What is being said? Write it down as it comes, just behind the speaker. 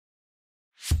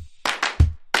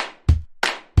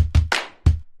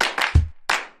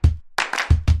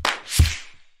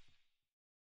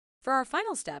For our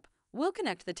final step, we'll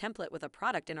connect the template with a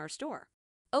product in our store.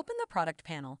 Open the product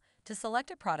panel to select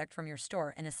a product from your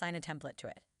store and assign a template to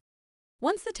it.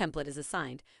 Once the template is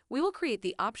assigned, we will create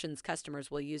the options customers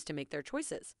will use to make their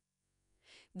choices.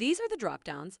 These are the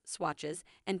drop-downs, swatches,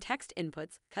 and text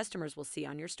inputs customers will see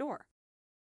on your store.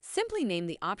 Simply name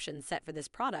the option set for this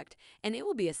product, and it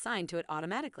will be assigned to it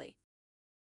automatically.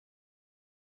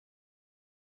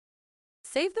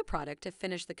 Save the product to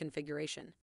finish the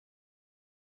configuration.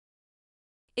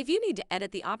 If you need to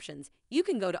edit the options, you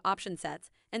can go to Option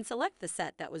Sets and select the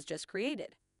set that was just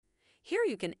created. Here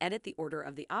you can edit the order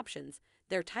of the options,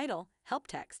 their title, help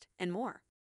text, and more.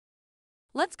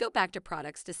 Let's go back to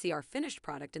Products to see our finished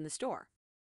product in the store.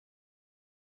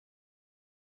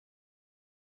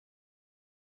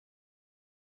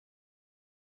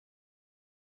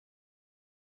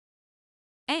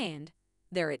 And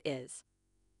there it is.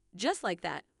 Just like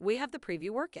that, we have the preview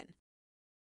working.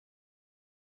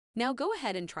 Now go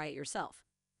ahead and try it yourself.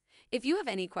 If you have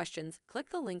any questions, click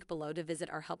the link below to visit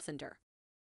our Help Center.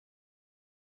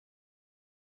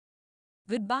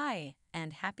 Goodbye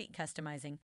and happy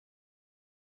customizing.